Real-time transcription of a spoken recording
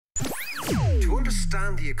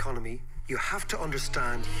understand the economy, you have to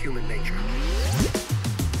understand human nature.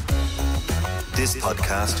 This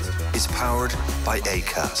podcast is powered by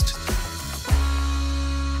Acast.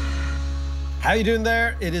 How you doing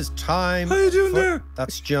there? It is time. How you doing there?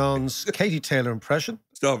 That's John's Katie Taylor impression.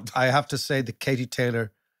 Stop. I have to say that Katie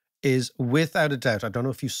Taylor is without a doubt, I don't know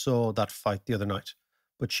if you saw that fight the other night,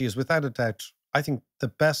 but she is without a doubt, I think, the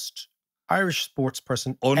best Irish sports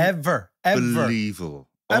person ever. Unbelievable.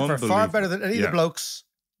 Ever. Far better than any of the blokes,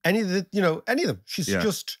 any of them. She's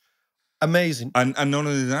just amazing. And not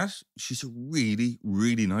only that, she's a really,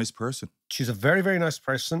 really nice person. She's a very, very nice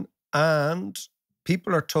person. And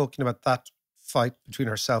people are talking about that fight between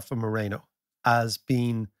herself and Moreno as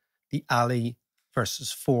being the Ali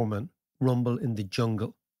versus Foreman rumble in the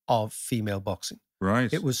jungle of female boxing.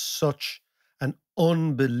 Right. It was such an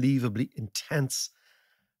unbelievably intense,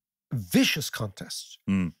 vicious contest.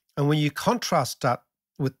 Mm. And when you contrast that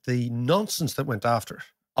with the nonsense that went after it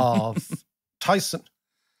of Tyson,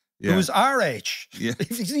 who was our age,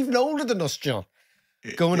 he's even older than us, John,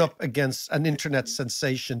 going up against an internet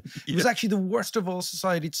sensation. It was actually the worst of all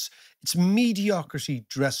society. It's mediocrity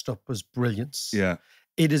dressed up as brilliance. Yeah.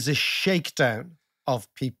 It is a shakedown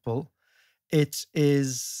of people. It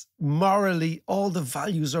is morally, all the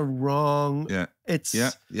values are wrong. Yeah. It's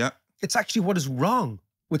actually what is wrong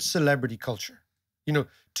with celebrity culture. You know,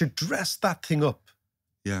 to dress that thing up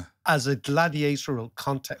as a gladiatorial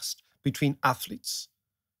contest between athletes.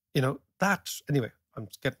 You know, anyway, I'm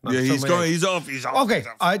getting on. He's off. Okay,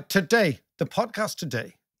 today, the podcast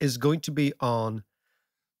today is going to be on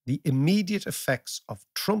the immediate effects of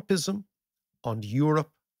Trumpism on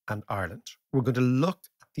Europe and Ireland. We're going to look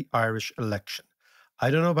at the Irish election.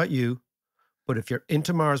 I don't know about you, but if you're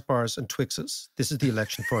into Mars bars and Twixes, this is the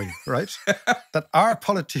election for you, right? That our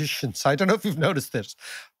politicians, I don't know if you've noticed this,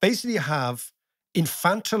 basically have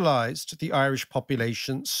infantilized the Irish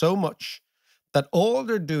population so much that all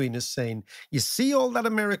they're doing is saying, you see all that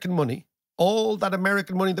American money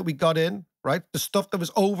that we got in, right? The stuff that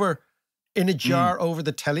was over in a jar over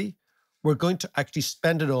the telly, we're going to actually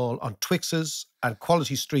spend it all on Twixes and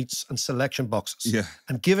quality streets and selection boxes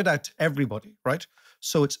and give it out to everybody, right?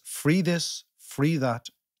 So it's free this, free that.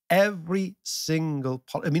 Every single,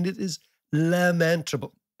 it is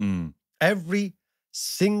lamentable. Every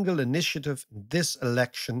single initiative in this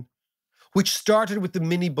election, which started with the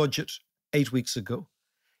mini budget 8 weeks ago,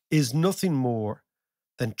 is nothing more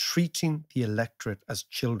than treating the electorate as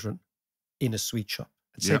children in a sweet shop.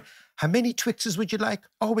 And say, how many Twixes would you like?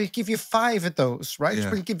 Oh, we'll give you 5 of those, right? Yeah.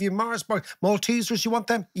 We'll give you Mars bar. Maltesers, you want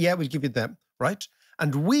them? Yeah, we'll give you them, right?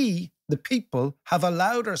 And we, the people, have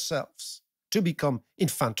allowed ourselves to become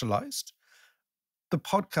infantilized. The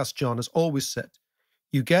podcast, John, has always said,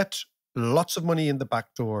 you get lots of money in the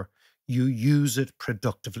back door, you use it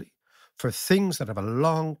productively for things that have a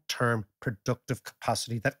long-term productive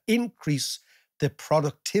capacity that increase the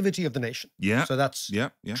productivity of the nation. Yeah. So that's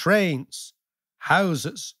trains,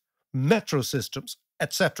 houses, metro systems,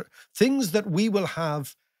 etc. Things that we will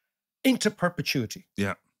have into perpetuity.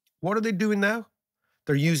 Yeah. What are they doing now?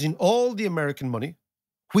 They're using all the American money,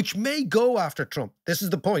 which may go after Trump. This is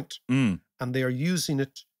the point. And they are using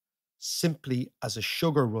it simply as a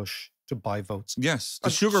sugar rush to buy votes. Yes, the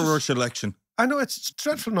sugar rush election. I know, it's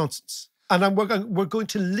dreadful nonsense. And we're going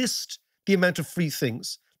to list the amount of free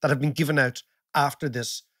things that have been given out after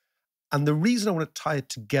this. And the reason I want to tie it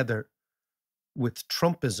together with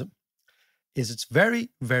Trumpism is it's very,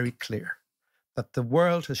 very clear that the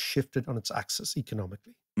world has shifted on its axis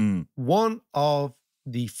economically. One of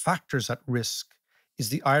the factors at risk is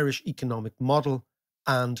the Irish economic model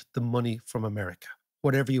and the money from America,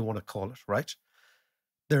 whatever you want to call it, right?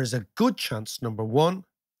 There is a good chance, number one,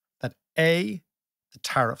 that A, the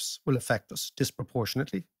tariffs will affect us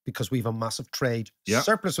disproportionately because we have a massive trade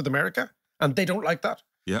surplus with America and they don't like that.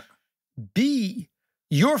 Yeah. B,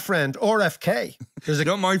 your friend, RFK.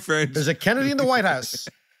 Not my friend. There's a Kennedy in the White House.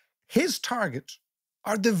 His target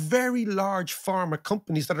are the very large pharma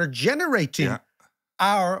companies that are generating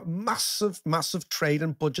our massive, massive trade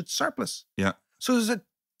and budget surplus. Yeah. So there's a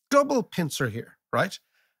double pincer here, right?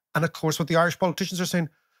 And of course, what the Irish politicians are saying,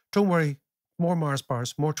 don't worry, more Mars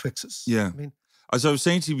bars, more Twixes. Yeah. I mean, as I was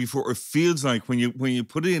saying to you before, it feels like when you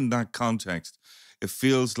put it in that context, it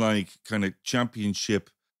feels like kind of championship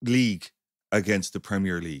league against the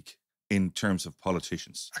Premier League in terms of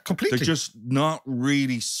politicians. Completely. They're just not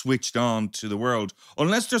really switched on to the world,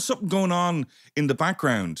 unless there's something going on in the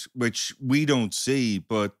background, which we don't see,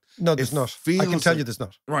 but no, there's not. I can tell you there's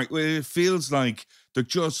not. Right. Well, it feels like they're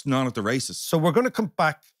just not at the races. So we're going to come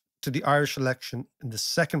back to the Irish election in the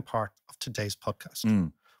second part of today's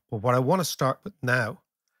podcast. But what I want to start with now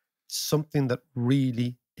something that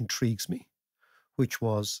really intrigues me, which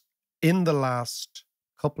was in the last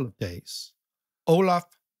couple of days,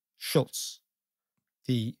 Olaf Scholz,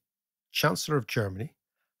 the Chancellor of Germany,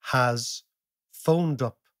 has phoned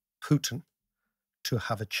up Putin to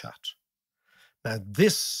have a chat. Now,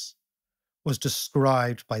 this was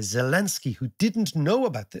described by Zelensky, who didn't know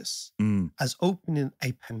about this, as opening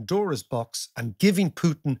a Pandora's box and giving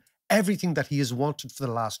Putin everything that he has wanted for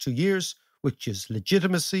the last 2 years, which is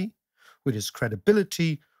legitimacy, which is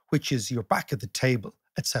credibility, which is you're back at the table,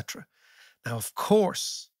 etc. Now, of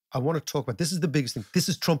course, I want to talk about, this is the biggest thing. This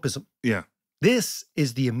is Trumpism. Yeah. This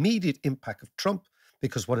is the immediate impact of Trump,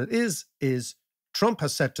 because what it is Trump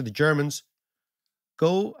has said to the Germans,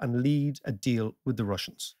 go and lead a deal with the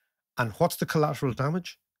Russians. And what's the collateral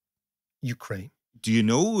damage? Ukraine. Do you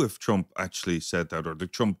know if Trump actually said that, or the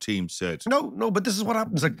Trump team said? No, but this is what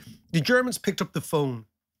happens. Like, the Germans picked up the phone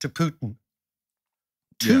to Putin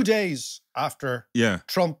 2 days after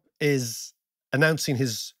Trump is announcing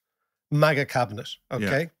his MAGA cabinet,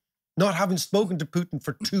 okay? Not having spoken to Putin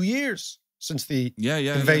for 2 years since the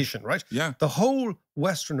invasion, right? Yeah. The whole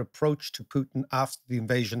Western approach to Putin after the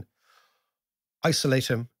invasion, isolate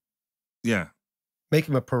him. Yeah. Make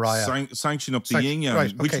him a pariah. Sanction up the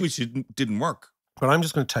yin-yang, which didn't work. But I'm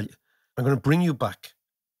just going to tell you, I'm going to bring you back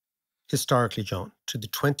historically, John, to the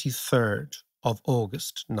 23rd of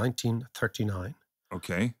August, 1939.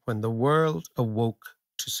 Okay. When the world awoke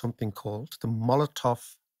to something called the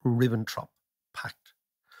Molotov-Ribbentrop Pact,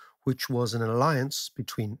 which was an alliance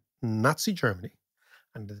between Nazi Germany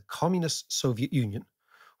and the communist Soviet Union,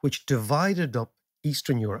 which divided up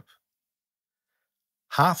Eastern Europe.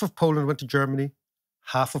 Half of Poland went to Germany,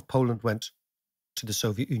 half of Poland went to the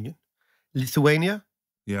Soviet Union. Lithuania,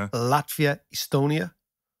 Latvia, Estonia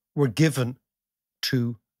were given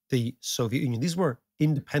to the Soviet Union. These were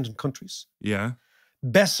independent countries. Yeah.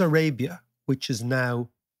 Bessarabia, which is now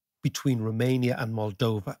between Romania and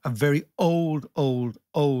Moldova, a very old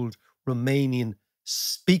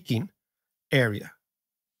Romanian-speaking area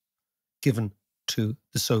given to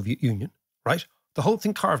the Soviet Union, right? The whole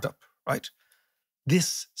thing carved up, right?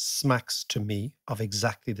 This smacks to me of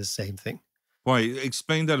exactly the same thing. Why?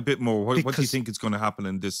 Explain that a bit more. What do you think is going to happen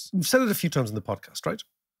in this? We've said it a few times in the podcast, right?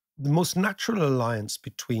 The most natural alliance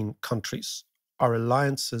between countries are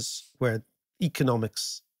alliances where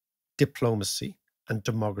economics, diplomacy, and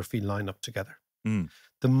demography line up together.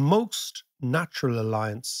 The most natural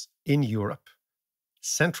alliance in Europe,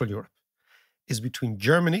 Central Europe, is between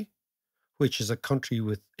Germany, which is a country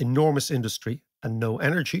with enormous industry and no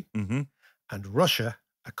energy, and Russia,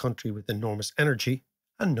 a country with enormous energy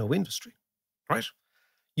and no industry, right?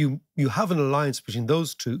 You have an alliance between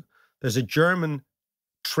those two. There's a German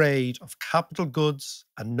trade of capital goods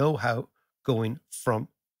and know-how going from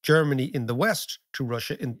Germany in the west to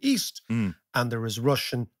Russia in the east. And there is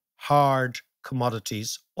Russian hard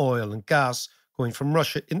commodities, oil and gas, going from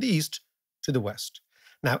Russia in the east to the west.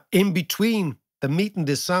 Now, in between the meat in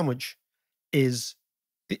this sandwich is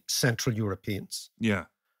the Central Europeans. Yeah.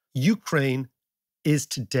 Ukraine is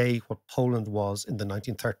today what Poland was in the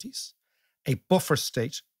 1930s, a buffer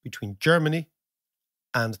state between Germany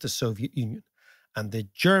and the Soviet Union. And the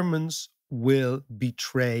Germans will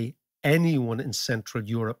betray anyone in Central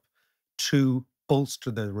Europe to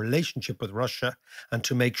bolster their relationship with Russia and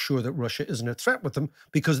to make sure that Russia isn't a threat with them,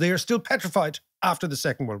 because they are still petrified after the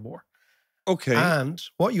Second World War. Okay. And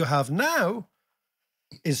what you have now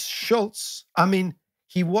is Scholz. I mean,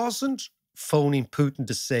 he wasn't phoning Putin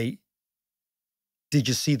to say, did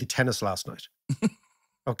you see the tennis last night?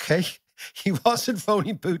 Okay? He wasn't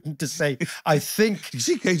phoning Putin to say, I think... Did you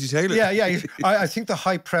see Katie Taylor? Yeah. I think the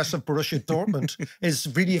high press of Borussia Dortmund is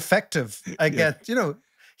really effective against,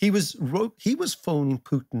 he was phoning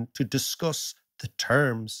Putin to discuss the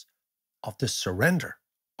terms of the surrender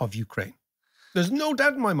of Ukraine. There's no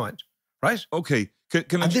doubt in my mind, right? Okay.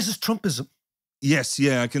 This is Trumpism. Yes,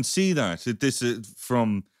 I can see that. This is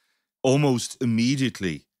from almost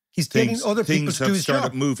immediately. He's getting other people to do his job. Things have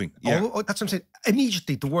started moving. Yeah. Oh, that's what I'm saying.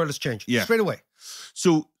 Immediately, the world has changed. Yeah. Straight away.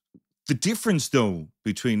 So the difference, though,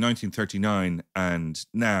 between 1939 and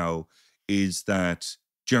now is that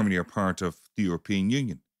Germany are part of the European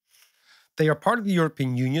Union. They are part of the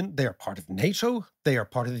European Union. They are part of NATO. They are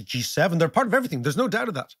part of the G7. They're part of everything. There's no doubt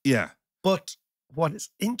of that. Yeah. But what is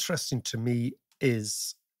interesting to me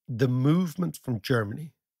is the movement from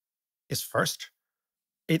Germany is first.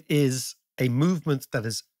 It is a movement that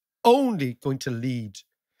is only going to lead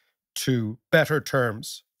to better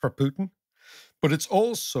terms for Putin, but it's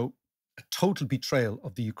also a total betrayal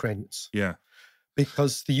of the Ukrainians. Yeah.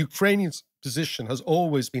 Because the Ukrainians' position has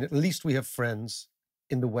always been, at least we have friends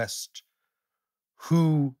in the West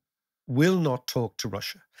who will not talk to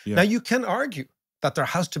Russia. Yeah. Now, you can argue that there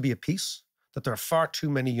has to be a peace, that there are far too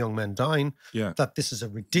many young men dying, Yeah. that this is a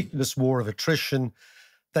ridiculous war of attrition,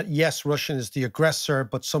 that yes, Russia is the aggressor,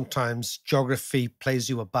 but sometimes geography plays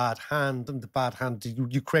you a bad hand, and the bad hand the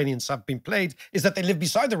Ukrainians have been played is that they live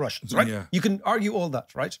beside the Russians, right? Yeah. You can argue all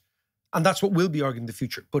that, right? And that's what we'll be arguing in the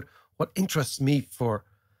future. But what interests me for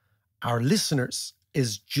our listeners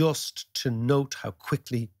is just to note how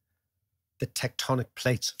quickly the tectonic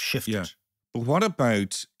plates have shifted. Yeah. But what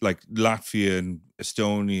about like Latvia and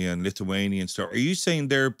Estonia and Lithuania and stuff? Are you saying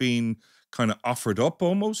they're being kind of offered up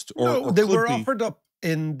almost? No, they were offered up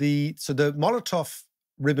in the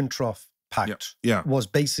Molotov-Ribbentrop Pact Yeah. was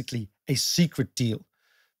basically a secret deal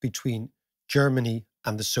between Germany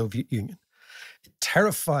and the Soviet Union. It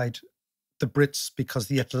terrified the Brits because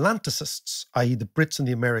the Atlanticists, i.e. the Brits and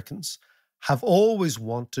the Americans, have always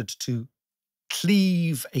wanted to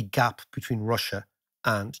cleave a gap between Russia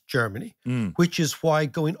and Germany, which is why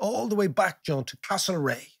going all the way back, John, to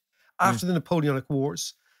Castlereagh, after the Napoleonic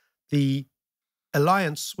Wars, the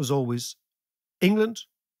alliance was always England,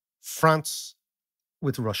 France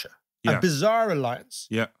with Russia. Yeah. A bizarre alliance.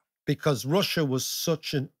 Yeah. Because Russia was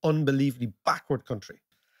such an unbelievably backward country.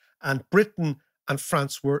 And Britain and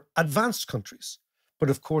France were advanced countries. But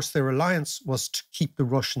of course, their alliance was to keep the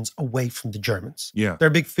Russians away from the Germans. Yeah. Their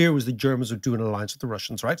big fear was the Germans would do an alliance with the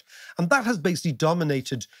Russians, right? And that has basically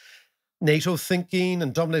dominated NATO thinking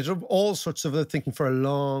and dominated all sorts of other thinking for a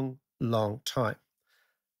long, long time.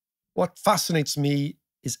 What fascinates me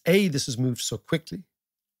is A, this has moved so quickly,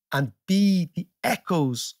 and B, the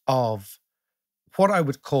echoes of what I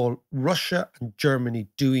would call Russia and Germany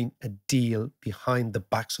doing a deal behind the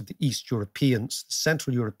backs of the East Europeans, the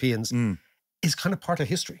Central Europeans, is kind of part of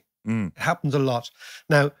history. It happens a lot.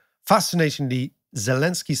 Now, fascinatingly,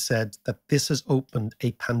 Zelensky said that this has opened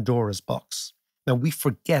a Pandora's box. Now, we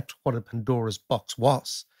forget what a Pandora's box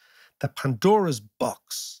was. The Pandora's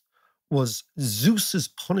box was Zeus's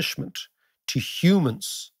punishment to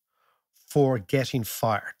humans for getting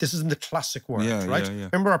fire. This is in the classic world, right? Yeah.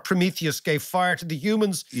 Remember, our Prometheus gave fire to the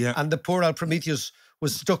humans, and the poor old Prometheus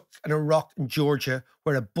was stuck in a rock in Georgia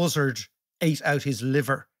where a buzzard ate out his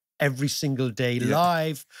liver every single day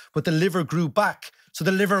live, but the liver grew back. So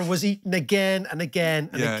the liver was eaten again and again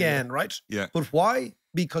and again, right? Yeah. But why?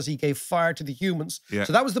 Because he gave fire to the humans. Yeah.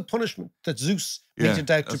 So that was the punishment that Zeus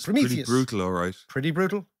meted out to Prometheus. Pretty brutal, all right. Pretty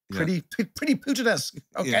brutal. Pretty Putinesque.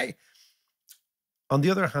 Okay. Yeah. On the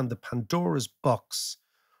other hand, the Pandora's box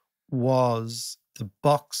was the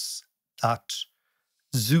box that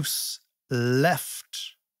Zeus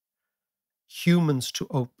left humans to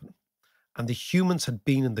open. And the humans had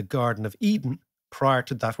been in the Garden of Eden prior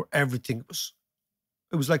to that, where everything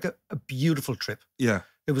it was like a beautiful trip. Yeah.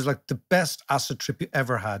 It was like the best acid trip you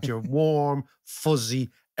ever had. You're warm,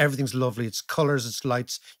 fuzzy, everything's lovely. It's colors, it's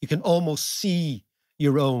lights. You can almost see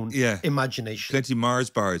your own imagination. Plenty Mars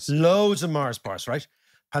bars. Loads of Mars bars, right?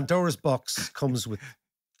 Pandora's box comes with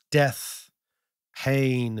death,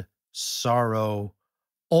 pain, sorrow,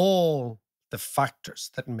 all the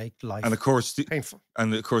factors that make life and of course, painful.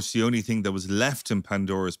 And of course, the only thing that was left in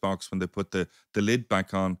Pandora's box when they put the lid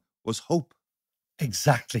back on was hope.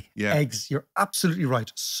 Exactly. Yeah. You're absolutely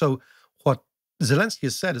right. So what Zelensky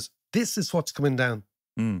has said is, this is what's coming down.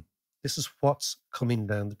 This is what's coming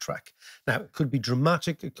down the track. Now, it could be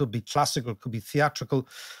dramatic, it could be classical, it could be theatrical.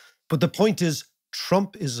 But the point is,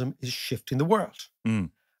 Trumpism is shifting the world.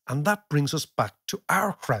 And that brings us back to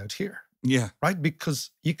our crowd here. Yeah. Right?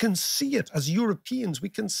 Because you can see it as Europeans. We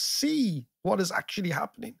can see what is actually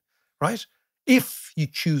happening, right? If you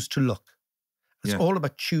choose to look. It's all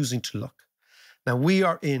about choosing to look. Now, we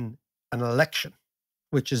are in an election,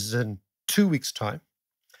 which is in 2 weeks' time.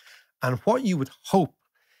 And what you would hope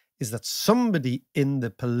is that somebody in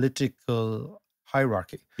the political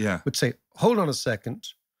hierarchy would say, hold on a second.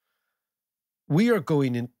 We are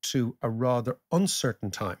going into a rather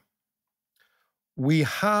uncertain time. We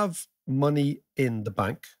have money in the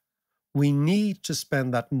bank. We need to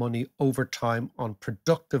spend that money over time on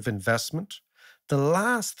productive investment. The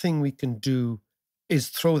last thing we can do is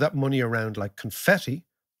throw that money around like confetti,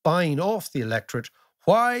 buying off the electorate.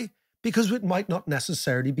 Why? Because it might not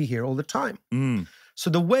necessarily be here all the time. So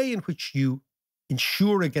the way in which you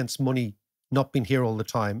insure against money not being here all the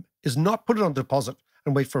time is not put it on deposit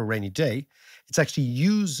and wait for a rainy day. It's actually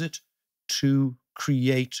use it to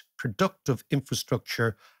create productive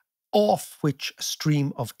infrastructure off which a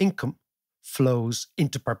stream of income flows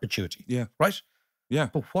into perpetuity. Yeah. Right? Yeah.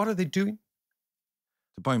 But what are they doing?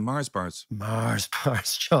 To buy Mars bars. Mars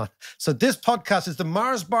bars, John. So this podcast is the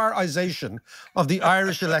Mars Bar-isation of the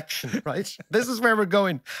Irish election, right? This is where we're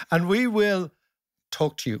going. And we will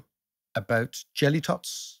talk to you about jelly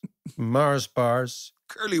tots, Mars bars,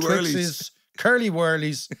 Curly whirlies. Twixies, curly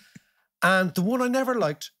whirlies, and the one I never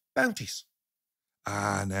liked, bounties.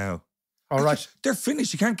 Ah, no. All right. They're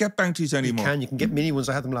finished. You can't get bounties anymore. You can get mini ones.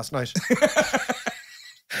 I had them last night.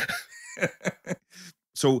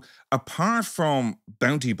 So apart from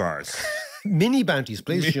bounty bars, Mini bounties,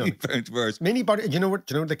 please, mini John. bounty bars, Mini bounty. Do you know where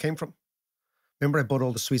they came from? Remember I bought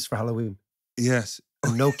all the sweets for Halloween yes.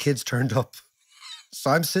 and no kids turned up.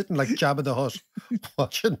 So I'm sitting like Jabba the Hutt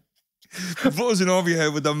watching. Buzzing over your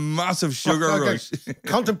head with a massive sugar rush.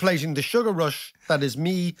 Contemplating the sugar rush that is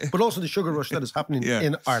me, but also the sugar rush that is happening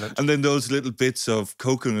in Ireland. And then those little bits of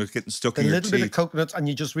coconut getting stuck in your teeth. A little bit of coconut, and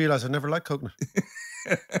you just realise I never liked coconut.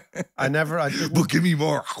 I didn't. But give me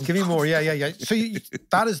more. Give me more, yeah. So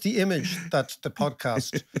that is the image that the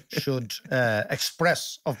podcast should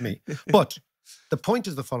express of me. But the point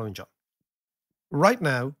is the following, John. Right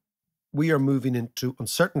now, we are moving into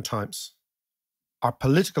uncertain times. Our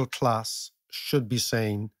political class should be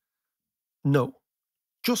saying no.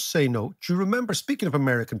 Just say no. Do you remember, speaking of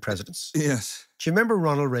American presidents, Yes. do you remember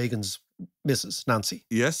Ronald Reagan's Mrs. Nancy?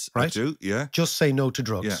 Yes, Right? I do, yeah. Just say no to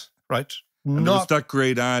drugs, Yeah. right? And there was that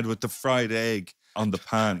great ad with the fried egg on the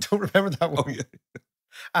pan. Don't remember that one. Oh, yeah.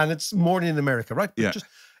 And it's morning in America, right? But Yeah. just,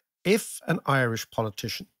 if an Irish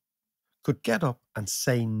politician could get up and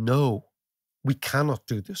say no, we cannot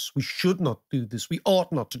do this. We should not do this. We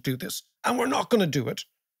ought not to do this. And we're not going to do it.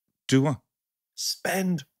 Do what?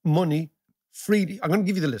 Spend money freely. I'm going to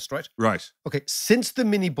give you the list, right? Right. Okay. Since the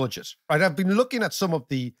mini budget, right? I've been looking at some of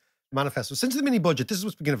the manifestos. Since the mini budget, this is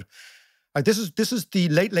what's beginning of. Right, this is the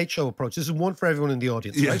late show approach. This is one for everyone in the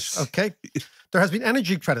audience, Yes. right? Okay. There has been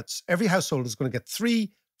energy credits. Every household is going to get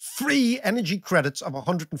 3 free energy credits of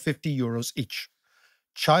 €150 each.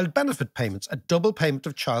 Child benefit payments, a double payment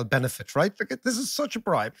of child benefit, right? This is such a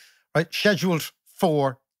bribe, right? Scheduled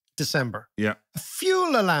for December. Yeah. A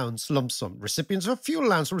fuel allowance lump sum. Recipients of a fuel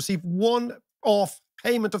allowance will receive one-off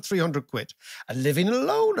payment of 300 quid. A living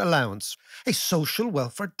alone allowance. A social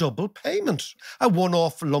welfare double payment. A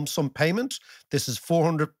one-off lump sum payment. This is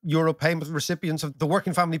 €400 payment for recipients of the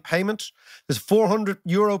working family payment. There's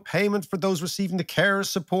 €400 payment for those receiving the carers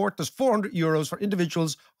support. There's €400 for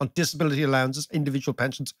individuals on disability allowances, individual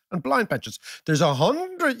pensions and blind pensions. There's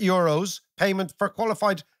 €100 payment for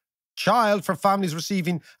qualified child for families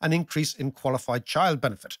receiving an increase in qualified child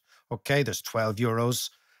benefit. Okay, there's €12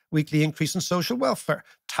 weekly increase in social welfare.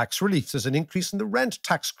 Tax relief. There's an increase in the rent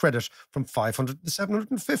tax credit from 500 to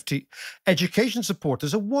 750. Education support.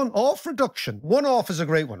 There's a one-off reduction. One-off is a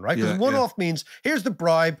great one, right? Because one-off means, here's the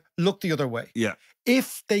bribe, look the other way. Yeah.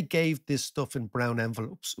 If they gave this stuff in brown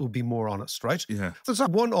envelopes, it would be more honest, right? Yeah. There's a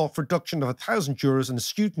one-off reduction of €1,000 in the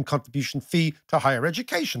student contribution fee to higher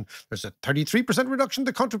education. There's a 33% reduction in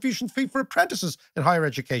the contribution fee for apprentices in higher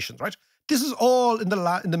education, right? This is all in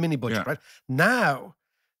the mini budget, right? Now,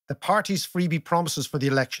 the party's freebie promises for the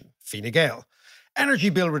election. Fine Gael. Energy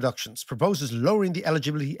bill reductions. Proposes lowering the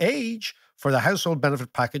eligibility age for the household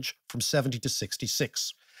benefit package from 70 to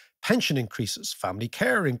 66. Pension increases. Family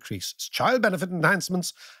care increases. Child benefit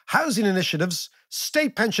enhancements. Housing initiatives.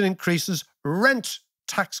 State pension increases. Rent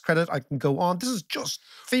tax credit. I can go on. This is just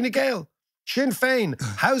Fine Gael. Sinn Féin,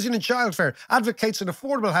 housing and childcare, advocates an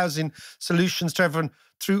affordable housing solutions to everyone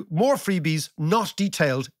through more freebies, not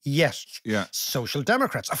detailed yet. Yeah. Social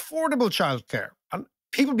Democrats, affordable childcare, and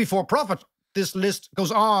people before profit. This list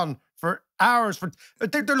goes on for hours.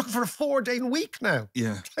 They're looking for a 4-day week now.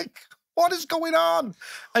 Yeah. Like, what is going on?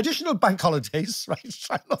 Additional bank holidays, right?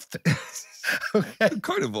 I love this. Okay. I'm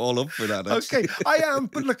kind of all up for that, actually. Okay, I am.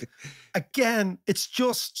 But look, again, it's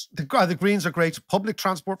just, the Greens are great. Public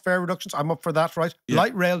transport fare reductions, I'm up for that, right? Yeah.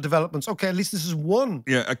 Light rail developments. Okay, at least this is one.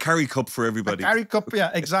 Yeah, a carry cup for everybody. A carry cup, yeah,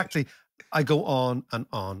 exactly. I go on and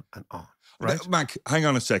on and on, right? Mac, hang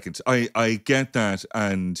on a second. I get that,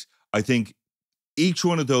 and I think each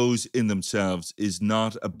one of those in themselves is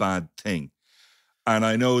not a bad thing. And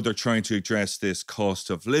I know they're trying to address this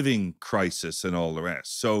cost of living crisis and all the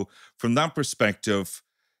rest. So from that perspective,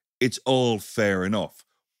 it's all fair enough.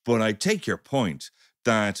 But I take your point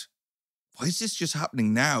that why is this just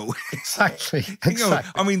happening now? Exactly. You know,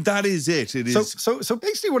 I mean, that is it. It is. So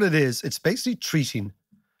basically what it is, it's basically treating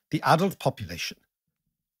the adult population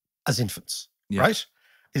as infants, right?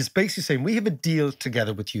 It's basically saying, we have a deal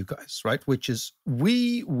together with you guys, right? Which is,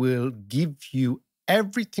 we will give you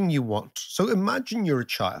everything you want. So imagine you're a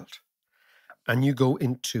child and you go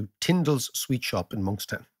into Tyndall's sweet shop in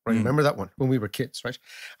Monkstown, right? Remember that one when we were kids, right?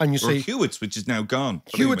 And you say, Hewitt's, which is now gone.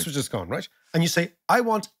 Hewitt's, which is gone, right? And you say, I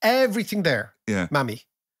want everything there, Mammy.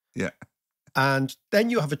 Yeah. And then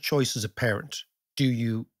you have a choice as a parent. Do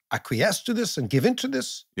you acquiesce to this and give into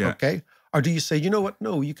this? Yeah. Okay. Or do you say, you know what?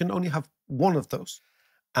 No, you can only have one of those.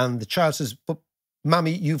 And the child says, but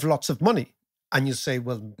Mammy, you've lots of money. And you say,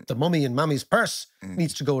 well, the mummy in Mammy's purse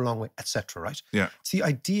needs to go a long way, etc. Right? Yeah. It's the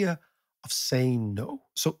idea of saying no.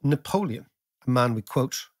 So Napoleon, a man we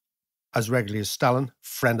quote as regularly as Stalin,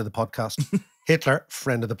 friend of the podcast. Hitler,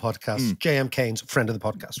 friend of the podcast. J.M. Keynes, friend of the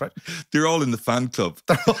podcast, right? They're all in the fan club.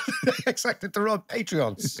 Exactly. They're all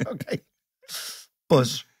Patreons. Okay.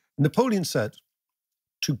 But Napoleon said,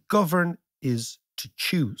 to govern is to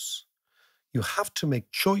choose. You have to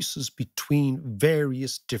make choices between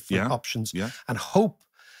various different options and hope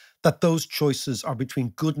that those choices are between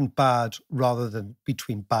good and bad rather than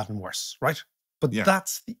between bad and worse, right? But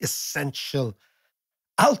that's the essential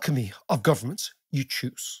alchemy of governments. You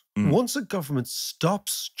choose. Once a government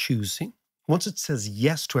stops choosing, once it says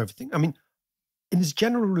yes to everything, I mean, in its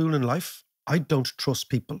general rule in life, I don't trust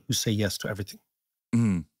people who say yes to everything.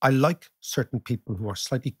 I like certain people who are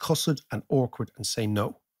slightly cussed and awkward and say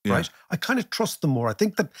no. Right? I kind of trust them more. I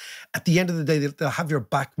think that at the end of the day, they'll have your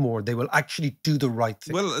back more. They will actually do the right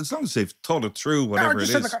thing. Well, as long as they've thought it through, whatever it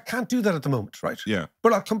is. Like, I can't do that at the moment, right? Yeah.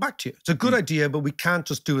 But I'll come back to you. It's a good idea, but we can't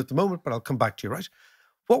just do it at the moment, but I'll come back to you, right?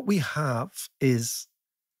 What we have is,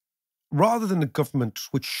 rather than a government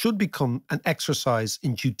which should become an exercise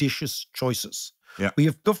in judicious choices, we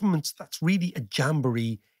have governments that's really a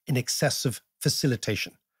jamboree in excessive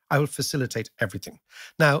facilitation. I will facilitate everything.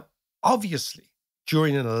 Now, obviously,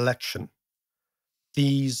 during an election,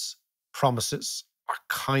 these promises are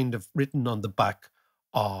kind of written on the back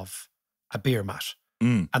of a beer mat.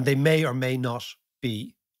 And they may or may not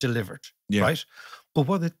be delivered, right? But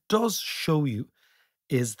what it does show you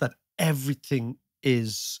is that everything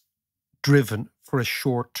is driven for a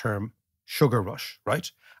short-term sugar rush,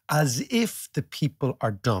 right? As if the people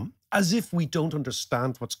are dumb, as if we don't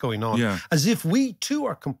understand what's going on, as if we too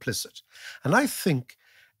are complicit. And I think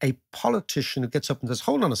a politician who gets up and says,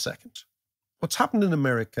 hold on a second, what's happened in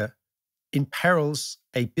America imperils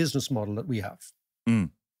a business model that we have.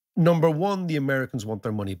 Number one, the Americans want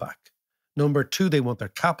their money back. Number two, they want their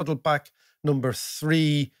capital back. Number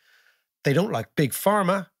three, they don't like big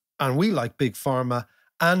pharma, and we like big pharma.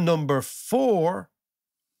 And number four,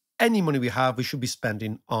 any money we have, we should be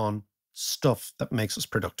spending on stuff that makes us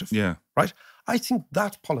productive. Yeah. Right? I think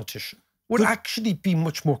that politician would actually be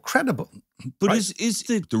much more credible. But right? is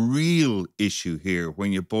the real issue here,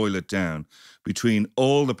 when you boil it down, between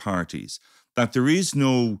all the parties, that there is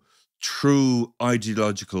no true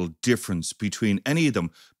ideological difference between any of them,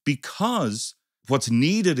 because what's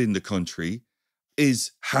needed in the country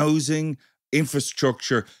is housing,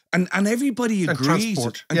 infrastructure, and everybody agrees.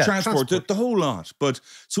 Transport, the whole lot. But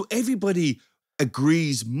so everybody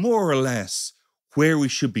agrees more or less where we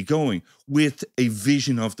should be going with a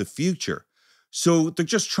vision of the future. So they're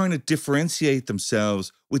just trying to differentiate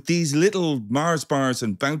themselves with these little Mars bars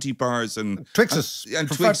and bounty bars and Twixes.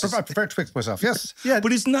 I prefer Twix myself, yes. Yeah.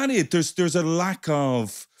 But isn't that it? There's a lack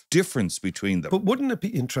of difference between them. But wouldn't it be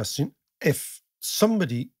interesting if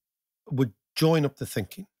somebody would join up the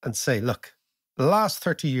thinking and say, look, the last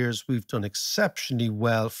 30 years we've done exceptionally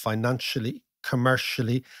well financially,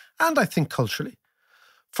 commercially, and I think culturally,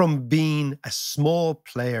 from being a small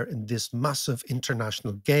player in this massive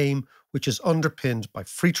international game, which is underpinned by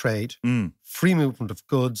free trade, free movement of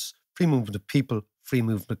goods, free movement of people, free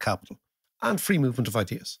movement of capital, and free movement of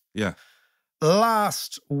ideas. Yeah.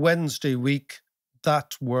 Last Wednesday week,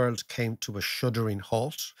 that world came to a shuddering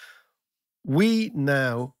halt. We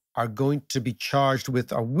now are going to be charged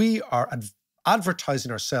with, or we are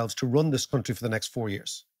advertising ourselves to run this country for the next 4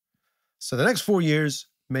 years. So the next 4 years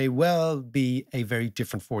may well be a very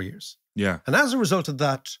different 4 years. Yeah. And as a result of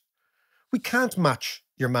that, we can't match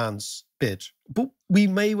your man's bid, but we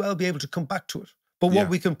may well be able to come back to it. But what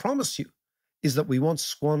we can promise you is that we won't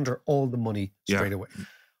squander all the money straight away.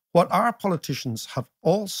 What our politicians have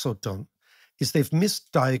also done is they've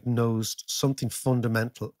misdiagnosed something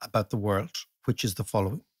fundamental about the world, which is the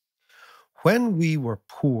following. When we were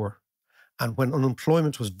poor and when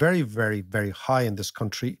unemployment was very, very, very high in this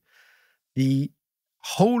country, the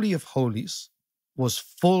holy of holies was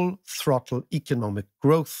full throttle economic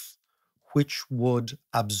growth, which would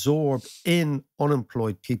absorb in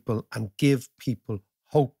unemployed people and give people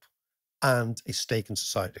hope and a stake in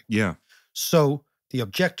society. Yeah. So the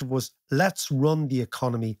objective was, let's run the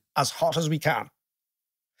economy as hot as we can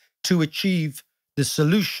to achieve the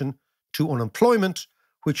solution to unemployment,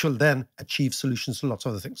 which will then achieve solutions to lots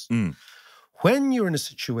of other things. When you're in a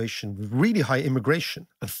situation with really high immigration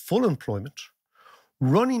and full employment,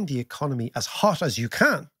 running the economy as hot as you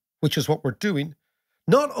can, which is what we're doing,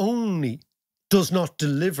 not only does not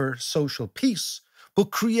deliver social peace,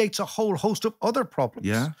 but creates a whole host of other problems.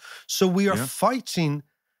 Yeah. So we are Yeah. fighting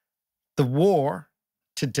the war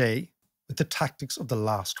today with the tactics of the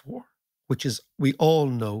last war, which is, we all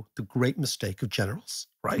know, the great mistake of generals,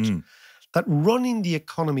 right? That running the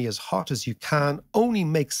economy as hot as you can only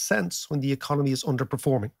makes sense when the economy is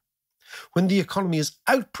underperforming. When the economy is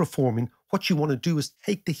outperforming, what you want to do is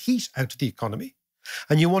take the heat out of the economy.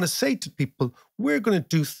 And you want to say to people, we're going to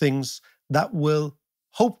do things that will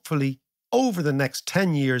hopefully, over the next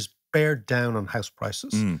 10 years, bear down on house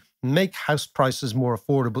prices, make house prices more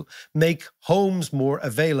affordable, make homes more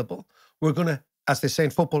available. We're going to, as they say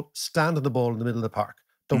in football, stand on the ball in the middle of the park.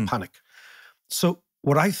 Don't panic. So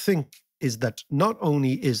what I think is that not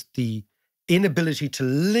only is the inability to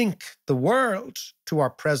link the world to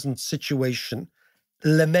our present situation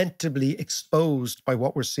lamentably exposed by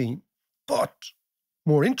what we're seeing, but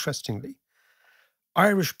more interestingly,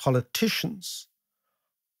 Irish politicians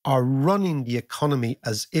are running the economy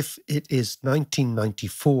as if it is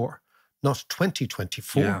 1994, not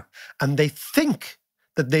 2024. Yeah. And they think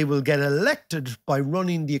that they will get elected by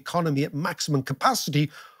running the economy at maximum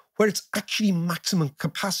capacity, where it's actually maximum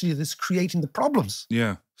capacity that's creating the problems.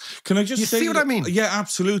 Yeah. Can I just You say... see what I mean? Yeah,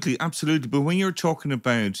 absolutely, absolutely. But when you're talking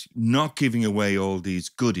about not giving away all these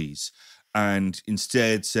goodies and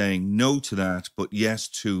instead saying no to that, but yes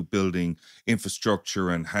to building infrastructure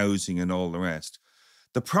and housing and all the rest,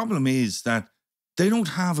 the problem is that they don't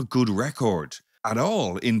have a good record at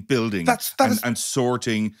all in building and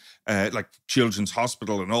sorting, like Children's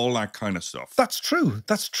Hospital and all that kind of stuff. That's true.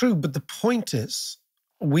 That's true. But the point is,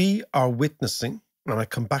 we are witnessing, and I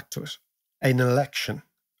come back to it, an election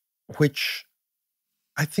which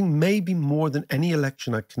I think maybe more than any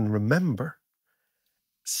election I can remember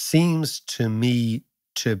seems to me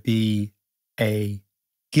to be a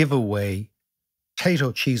giveaway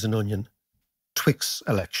potato, cheese and onion Twix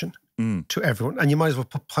election to everyone. And you might as well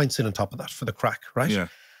put pints in on top of that for the crack, right? Yeah.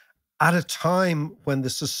 At a time when the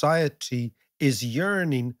society is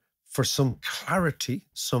yearning for some clarity,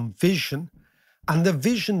 some vision, and the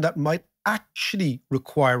vision that might actually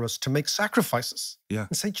require us to make sacrifices. Yeah.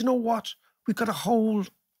 And say, do you know what? We've got to hold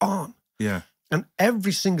on. Yeah. And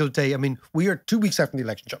every single day, I mean, we are 2 weeks after the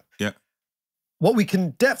election, John. Yeah. What we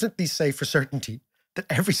can definitely say for certainty, that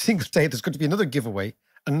every single day there's going to be another giveaway,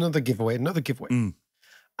 another giveaway, another giveaway.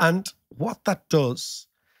 And what that does,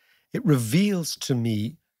 it reveals to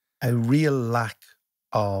me a real lack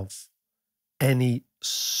of any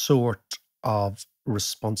sort of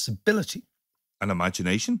responsibility. And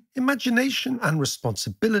imagination? Imagination and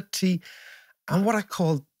responsibility, and what I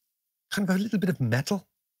call kind of a little bit of metal,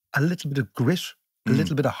 a little bit of grit, a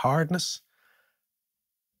little bit of hardness.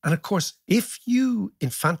 And of course, if you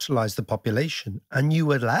infantilize the population and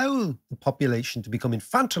you allow the population to become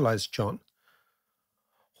infantilized, John,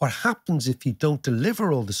 what happens if you don't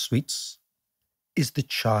deliver all the sweets is the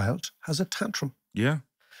child has a tantrum. Yeah.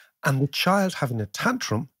 And the child having a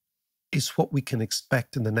tantrum is what we can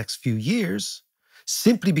expect in the next few years,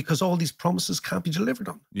 simply because all these promises can't be delivered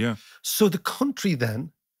on. Yeah. So the country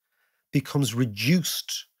then becomes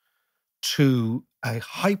reduced to a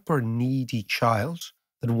hyper needy child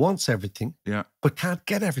that wants everything, but can't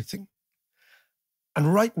get everything.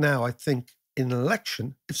 And right now, I think in an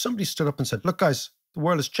election, if somebody stood up and said, look, guys, the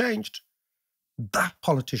world has changed, that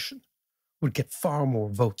politician would get far more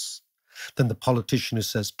votes than the politician who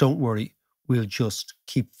says, don't worry, we'll just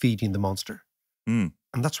keep feeding the monster. And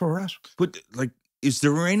that's where we're at. But like, is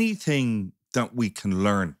there anything that we can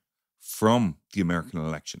learn from the American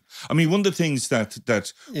election? I mean, one of the things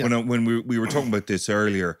that when we were talking about this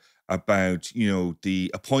earlier about, you know, the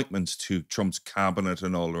appointments to Trump's cabinet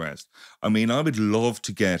and all the rest. I mean, I would love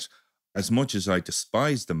to get, as much as I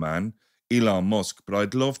despise the man, Elon Musk, but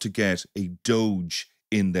I'd love to get a Doge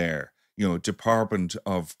in there, you know, Department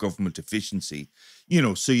of Government Efficiency, you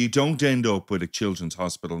know, so you don't end up with a Children's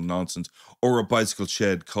Hospital nonsense or a bicycle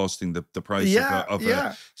shed costing the price of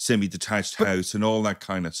a semi-detached house and all that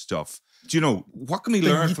kind of stuff. Do you know, what can we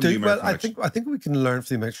learn from the American election? I think we can learn from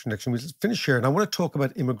the American election. We'll finish here. And I want to talk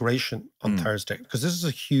about immigration on Thursday, because this is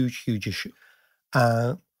a huge, huge issue.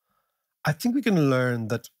 I think we can learn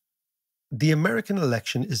that the American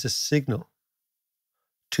election is a signal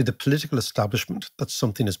to the political establishment that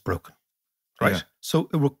something is broken, right? Yeah. So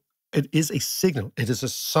it is a signal. It is a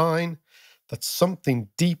sign that something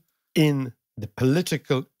deep in the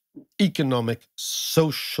political, economic,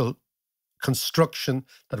 social construction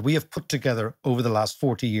that we have put together over the last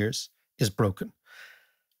 40 years is broken.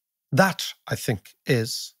 That, I think,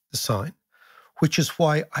 is the sign, which is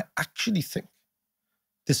why I actually think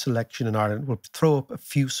this election in Ireland will throw up a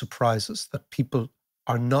few surprises that people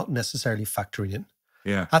are not necessarily factoring in.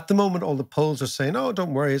 Yeah. At the moment, all the polls are saying, oh,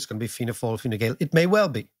 don't worry, it's going to be Fianna Fáil, Fine Gael. It may well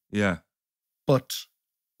be. Yeah. But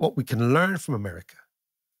what we can learn from America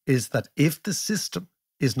is that if the system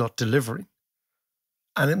is not delivering,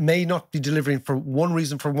 and it may not be delivering for one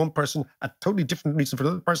reason for one person, a totally different reason for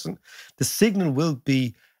another person, the signal will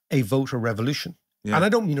be a voter revolution. Yeah. And I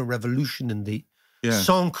don't mean a revolution in the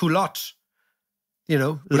sans culotte,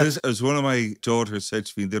 But as one of my daughters said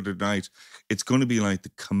to me the other night, it's going to be like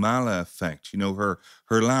the Kamala effect.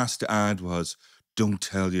 Her last ad was, don't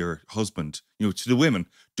tell your husband, to the women,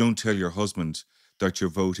 don't tell your husband that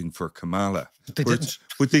you're voting for Kamala. They didn't.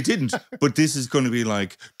 But they didn't. But this is going to be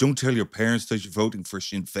like, don't tell your parents that you're voting for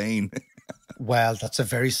Sinn Féin. Well, that's a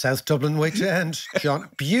very South Dublin way to end, John.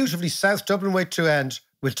 Beautifully South Dublin way to end.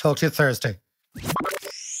 We'll talk to you Thursday.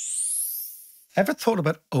 Ever thought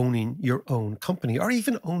about owning your own company or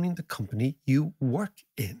even owning the company you work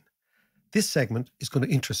in? This segment is going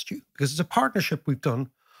to interest you because it's a partnership we've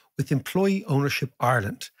done with Employee Ownership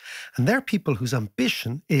Ireland. And they're people whose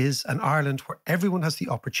ambition is an Ireland where everyone has the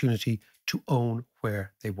opportunity to own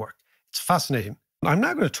where they work. It's fascinating. I'm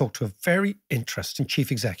now going to talk to a very interesting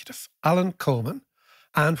chief executive, Alan Coleman,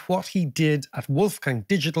 and what he did at Wolfgang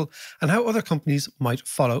Digital and how other companies might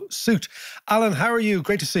follow suit. Alan, how are you?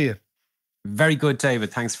 Great to see you. Very good,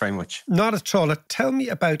 David. Thanks very much. Not at all. Tell me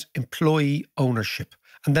about employee ownership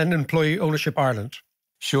and then Employee Ownership Ireland.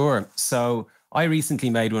 Sure. So I recently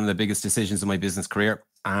made one of the biggest decisions of my business career,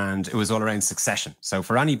 and it was all around succession. So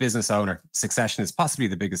for any business owner, succession is possibly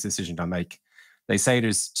the biggest decision they'll make. They say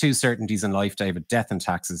there's two certainties in life, David, death and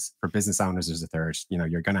taxes. For business owners, there's a third.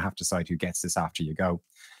 You're going to have to decide who gets this after you go.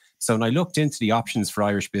 So when I looked into the options for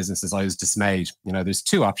Irish businesses, I was dismayed. There's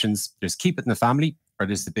two options. There's keep it in the family or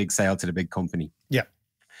there's the big sale to the big company. Yeah.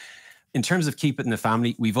 In terms of keep it in the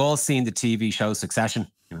family, we've all seen the TV show Succession.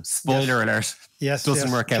 Spoiler alert. Yes,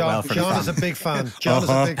 doesn't work out well for John the is a big fan.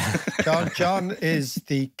 John is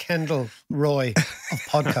the Kendall Roy of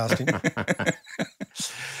podcasting.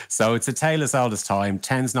 So it's a tale as old as time,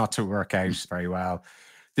 tends not to work out very well.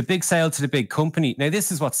 The big sale to the big company. Now,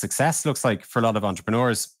 this is what success looks like for a lot of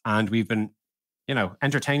entrepreneurs. And we've been,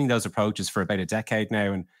 entertaining those approaches for about a decade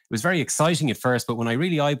now. And it was very exciting at first, but when I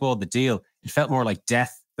really eyeballed the deal, it felt more like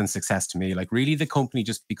death than success to me. Like really the company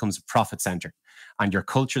just becomes a profit center and your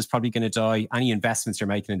culture is probably going to die. Any investments you're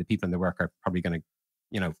making in the people in the work are probably going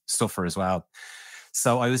to, suffer as well.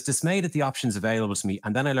 So I was dismayed at the options available to me.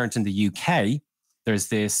 And then I learned in the UK, there's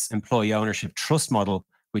this employee ownership trust model,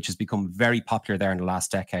 which has become very popular there in the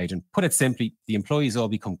last decade. And put it simply, the employees all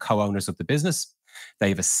become co-owners of the business. They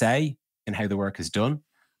have a say in how the work is done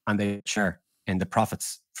and they share in the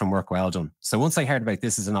profits from work well done. So once I heard about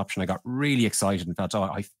this as an option, I got really excited and thought,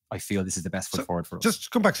 I feel this is the best foot forward for us. Just to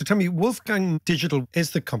come back, so tell me, Wolfgang Digital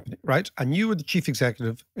is the company, right? And you were the chief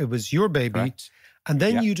executive. It was your baby. Correct. And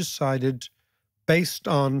then you decided, based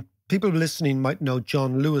on, people listening might know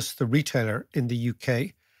John Lewis, the retailer in the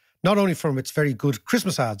UK, not only from its very good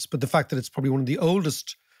Christmas ads, but the fact that it's probably one of the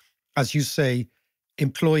oldest, as you say,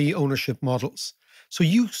 employee ownership models. So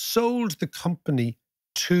you sold the company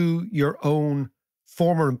to your own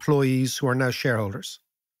former employees who are now shareholders.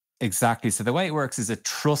 Exactly. So the way it works is a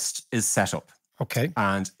trust is set up. Okay.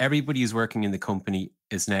 And everybody who's working in the company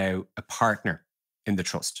is now a partner in the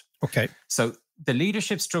trust. Okay. So the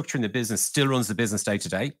leadership structure in the business still runs the business day to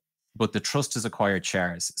day, but the trust has acquired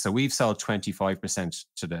shares. So we've sold 25%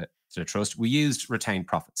 to the trust. We used retained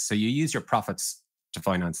profits. So you use your profits to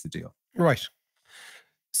finance the deal. Right.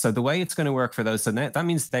 So the way it's going to work for those, so that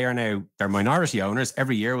means they're minority owners.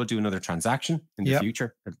 Every year we'll do another transaction in the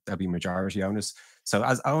future. They'll be majority owners. So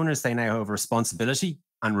as owners, they now have responsibility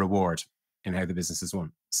and reward in how the business is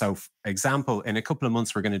run. So for example, in a couple of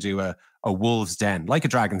months, we're going to do a wolf's den, like a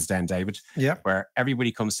dragon's den, David, where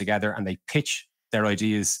everybody comes together and they pitch their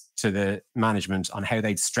ideas to the management on how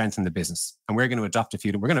they'd strengthen the business. And we're going to adopt a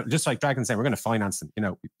few. We're going to, just like Dragon's Den, we're going to finance them.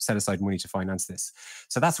 We set aside money to finance this.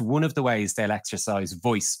 So that's one of the ways they'll exercise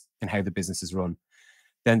voice in how the business is run.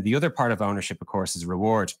 Then the other part of ownership, of course, is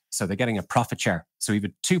reward. So they're getting a profit share. So we've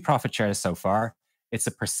had 2 profit shares so far. It's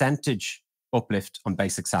a percentage uplift on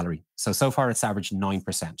basic salary. So far it's averaged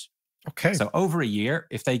 9%. Okay. So over a year,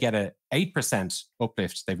 if they get a 8%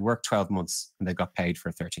 uplift, they've worked 12 months and they got paid for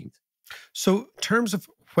a 13th. So in terms of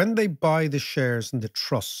when they buy the shares in the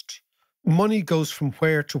trust, money goes from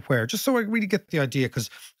where to where? Just so I really get the idea, because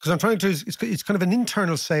I'm trying to, it's kind of an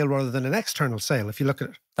internal sale rather than an external sale, if you look at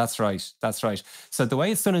it. That's right. So the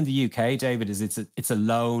way it's done in the UK, David, is it's a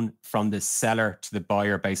loan from the seller to the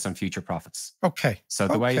buyer based on future profits. Okay. So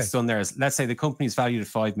the way it's done there is, let's say the company's valued at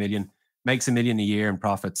 5 million, makes $1 million a year in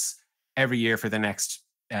profits. Every year for the next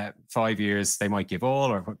 5 years, they might give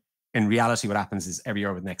all or in reality, what happens is every year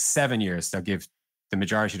over the next 7 years, they'll give the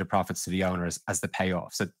majority of the profits to the owners as the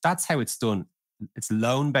payoff. So that's how it's done. It's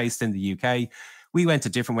loan-based in the UK. We went a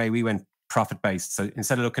different way. We went profit-based. So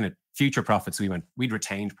instead of looking at future profits, we'd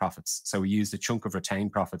retained profits. So we used a chunk of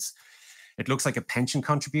retained profits. It looks like a pension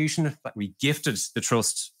contribution, but we gifted the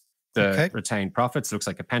trust the retained profits. It looks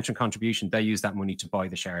like a pension contribution. They use that money to buy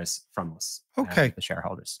the shares from us, the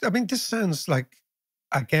shareholders. I mean, this sounds like,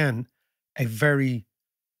 again, a very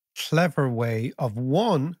clever way of,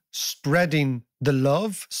 one, spreading the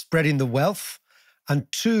love, spreading the wealth, and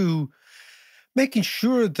two, making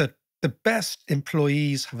sure that the best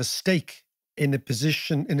employees have a stake in a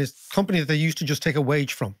position, in a company that they used to just take a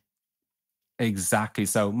wage from. Exactly.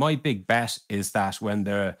 So my big bet is that when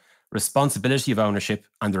the responsibility of ownership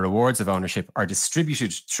and the rewards of ownership are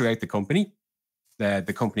distributed throughout the company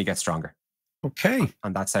company gets stronger. Okay.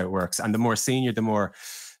 And that's how it works. And the more senior, the more,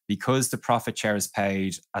 because the profit share is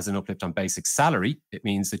paid as an uplift on basic salary, it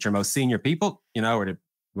means that your most senior people,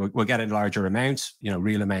 will get a larger amount,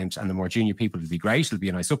 real amount, and the more junior people, it'll be great. It'll be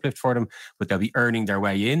a nice uplift for them, but they'll be earning their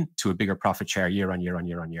way in to a bigger profit share year on year on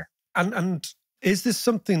year on year. And is this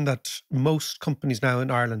something that most companies now in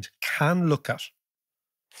Ireland can look at?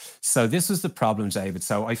 So this was the problem, David.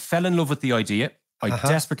 So I fell in love with the idea. I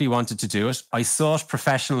desperately wanted to do it. I sought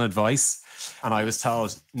professional advice and I was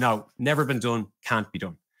told, no, never been done, can't be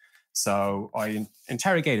done. So I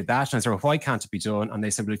interrogated that and I said, well, why can't it be done? And they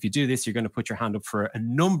said, well, if you do this, you're going to put your hand up for a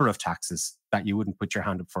number of taxes that you wouldn't put your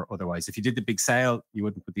hand up for otherwise. If you did the big sale, you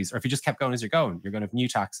wouldn't put these, or if you just kept going as you're going to have new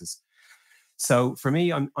taxes. So for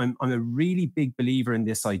me, I'm a really big believer in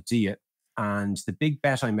this idea. And the big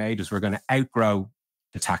bet I made was we're going to outgrow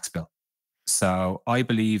the tax bill. So I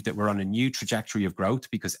believe that we're on a new trajectory of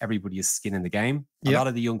growth because everybody is skin in the game. A lot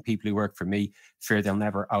of the young people who work for me fear they'll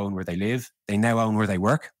never own where they live. They now own where they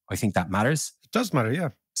work. I think that matters. It does matter, yeah.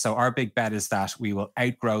 So our big bet is that we will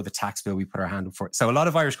outgrow the tax bill we put our hand up for. So a lot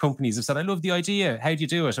of Irish companies have said, I love the idea. How do you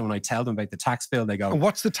do it? And when I tell them about the tax bill, they go... And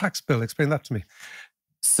what's the tax bill? Explain that to me.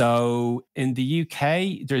 So in the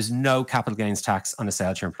UK, there's no capital gains tax on a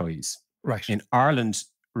sale to your employees. Right. In Ireland,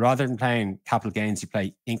 rather than paying capital gains, you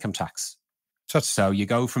pay income tax. So you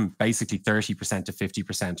go from basically 30% to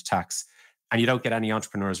 50% tax and you don't get any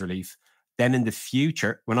entrepreneur's relief. Then in the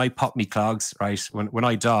future, when I pop me clogs, right, when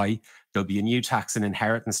I die, there'll be a new tax, an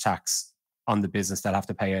inheritance tax on the business. They'll have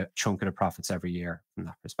to pay a chunk of the profits every year from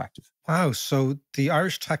that perspective. Wow. So the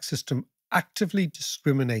Irish tax system actively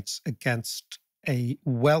discriminates against a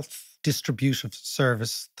wealth distributive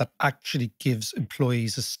service that actually gives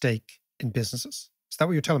employees a stake in businesses. Is that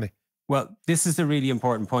what you're telling me? Well, this is the really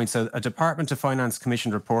important point. So a Department of Finance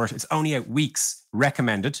commissioned report, it's only out weeks,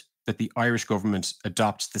 recommended that the Irish government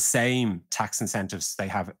adopt the same tax incentives they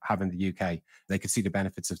have in the UK. They could see the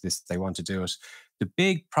benefits of this. They want to do it. The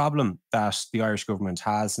big problem that the Irish government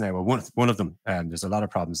has now, well, one of them, there's a lot of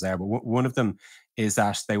problems there, but one of them is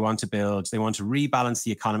that they want to rebalance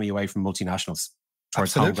the economy away from multinationals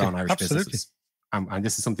towards homegrown Irish businesses. And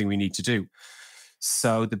this is something we need to do.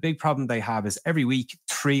 So the big problem they have is every week,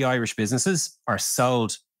 3 Irish businesses are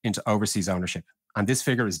sold into overseas ownership. And this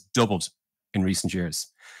figure has doubled in recent years.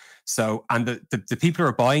 So, and the people who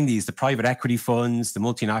are buying these, the private equity funds, the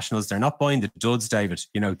multinationals, they're not buying the duds, David.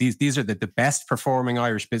 These are the best performing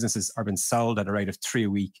Irish businesses are being sold at a rate of 3 a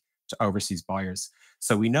week to overseas buyers.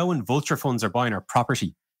 So we know when vulture funds are buying our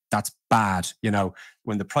property, that's bad.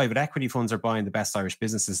 When the private equity funds are buying the best Irish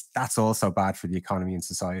businesses, that's also bad for the economy and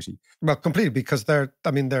society. Well, completely, because their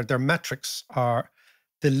metrics are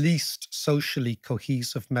the least socially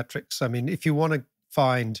cohesive metrics. I mean, if you want to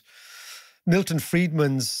find Milton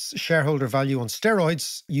Friedman's shareholder value on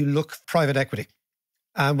steroids, you look private equity.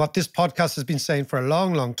 And what this podcast has been saying for a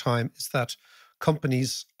long, long time is that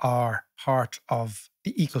companies are part of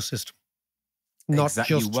the ecosystem. Not just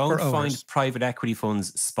you won't for owners. Find private equity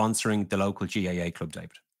funds sponsoring the local GAA club,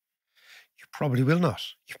 David. You probably will not.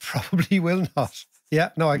 You probably will not. Yeah,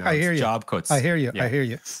 no, I hear you. Job cuts. I hear you. Yeah. I hear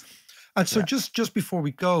you. And so just before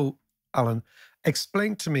we go, Alan,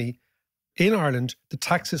 explain to me, in Ireland, the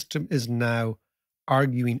tax system is now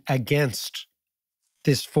arguing against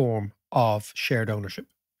this form of shared ownership.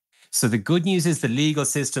 So the good news is the legal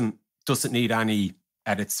system doesn't need any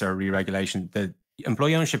edits or re-regulation. The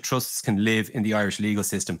employee ownership trusts can live in the Irish legal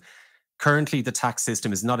system. Currently, the tax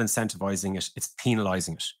system is not incentivizing it, it's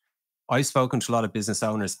penalizing it. I've spoken to a lot of business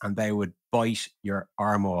owners and they would bite your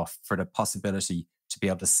arm off for the possibility to be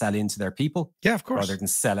able to sell into their people. Yeah, of course. Rather than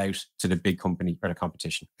sell out to the big company or the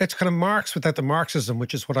competition. It's kind of Marx without the Marxism,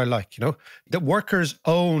 which is what I like, that workers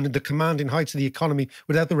own the commanding heights of the economy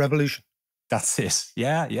without the revolution. That's it.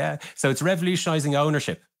 Yeah. So it's revolutionizing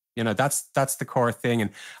ownership. That's the core thing.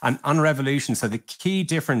 And on Revolution, so the key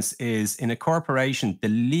difference is in a corporation, the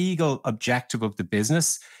legal objective of the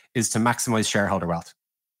business is to maximize shareholder wealth.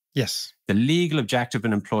 Yes. The legal objective of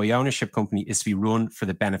an employee ownership company is to be run for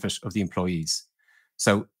the benefit of the employees.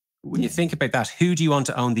 So when you think about that, who do you want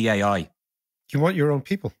to own the AI? You want your own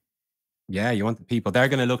people. Yeah, you want the people. They're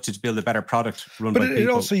going to look to build a better product run by people.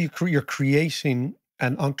 But also you're creating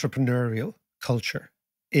an entrepreneurial culture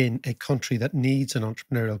in a country that needs an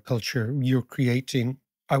entrepreneurial culture. You're creating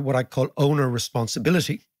what I call owner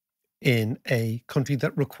responsibility in a country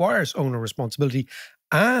that requires owner responsibility.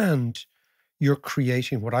 And you're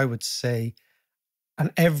creating what I would say,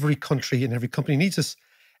 and every country and every company needs this,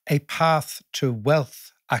 a path to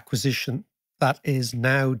wealth acquisition that is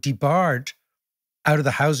now debarred out of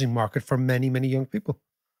the housing market for many, many young people.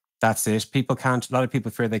 That's it. A lot of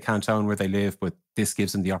people fear they can't own where they live, but this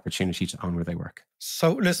gives them the opportunity to own where they work.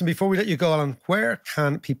 So listen, before we let you go, Alan, where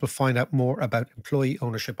can people find out more about Employee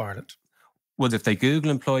Ownership Ireland? Well, if they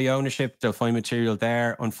Google employee ownership, they'll find material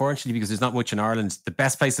there. Unfortunately, because there's not much in Ireland, the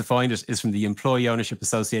best place to find it is from the Employee Ownership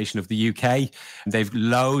Association of the UK. They've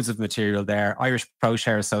loads of material there, Irish Pro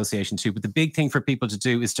Share Association too. But the big thing for people to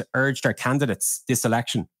do is to urge their candidates this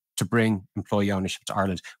election to bring employee ownership to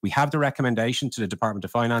Ireland. We have the recommendation to the Department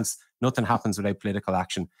of Finance. Nothing happens without political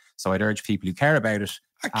action. So I'd urge people who care about it.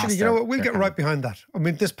 Actually, you know what? We'll get right behind that. I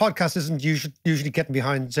mean, this podcast isn't usually getting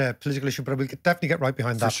behind political issue, but we'll definitely get right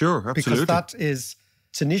behind that. For sure, absolutely. Because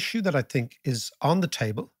it's an issue that I think is on the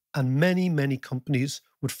table, and many, many companies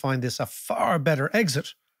would find this a far better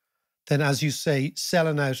exit than, as you say,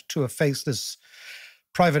 selling out to a faceless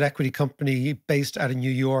private equity company based out of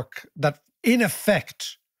New York that, in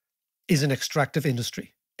effect, is an extractive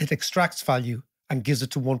industry. It extracts value and gives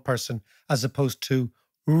it to one person, as opposed to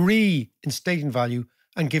reinstating value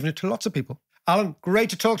and giving it to lots of people. Alan, great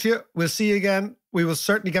to talk to you. We'll see you again. We will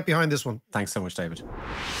certainly get behind this one. Thanks so much, David.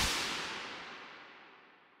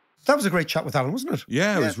 That was a great chat with Alan, wasn't it?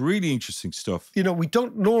 Yeah, it was really interesting stuff. You know, we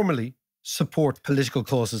don't normally support political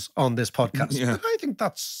causes on this podcast, but I think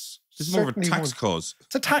that's It's more of a tax cause.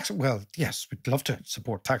 It's a tax. Well, yes, we'd love to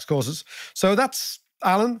support tax causes. So that's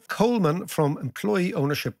Alan Coleman from Employee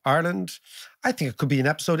Ownership Ireland. I think it could be an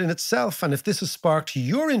episode in itself. And if this has sparked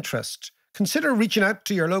your interest, consider reaching out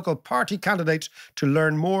to your local party candidate to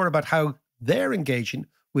learn more about how they're engaging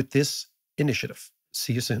with this initiative.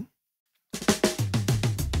 See you soon.